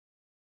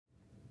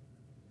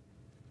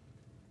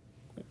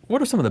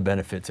What are some of the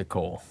benefits of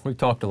coal? We've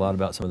talked a lot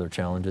about some of their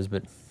challenges,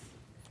 but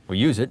we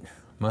use it,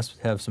 must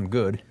have some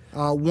good.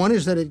 One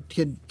is that it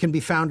can be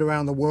found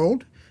around the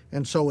world,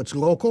 and so it's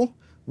local.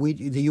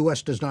 The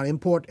U.S. does not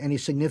import any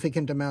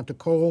significant amount of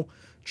coal.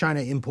 China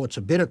imports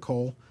a bit of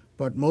coal,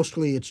 but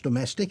mostly it's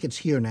domestic. It's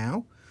here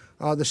now.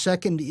 The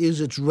second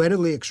is it's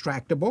readily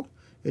extractable.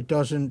 It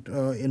doesn't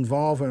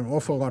involve an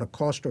awful lot of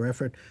cost or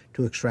effort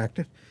to extract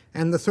it.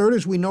 And the third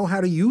is we know how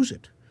to use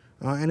it,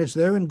 and it's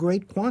there in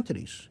great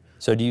quantities.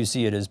 So do you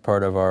see it as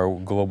part of our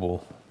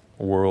global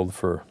world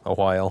for a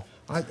while,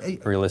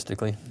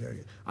 realistically?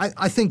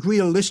 I think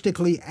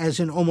realistically,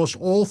 as in almost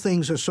all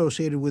things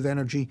associated with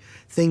energy,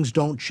 things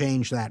don't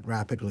change that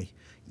rapidly.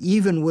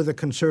 Even with a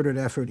concerted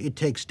effort, it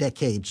takes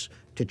decades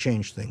to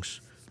change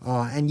things.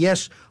 And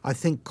yes, I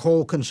think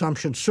coal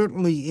consumption,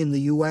 certainly in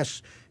the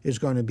U.S., is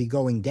going to be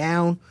going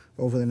down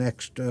over the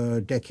next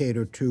decade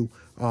or two.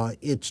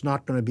 It's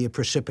not going to be a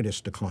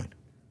precipitous decline.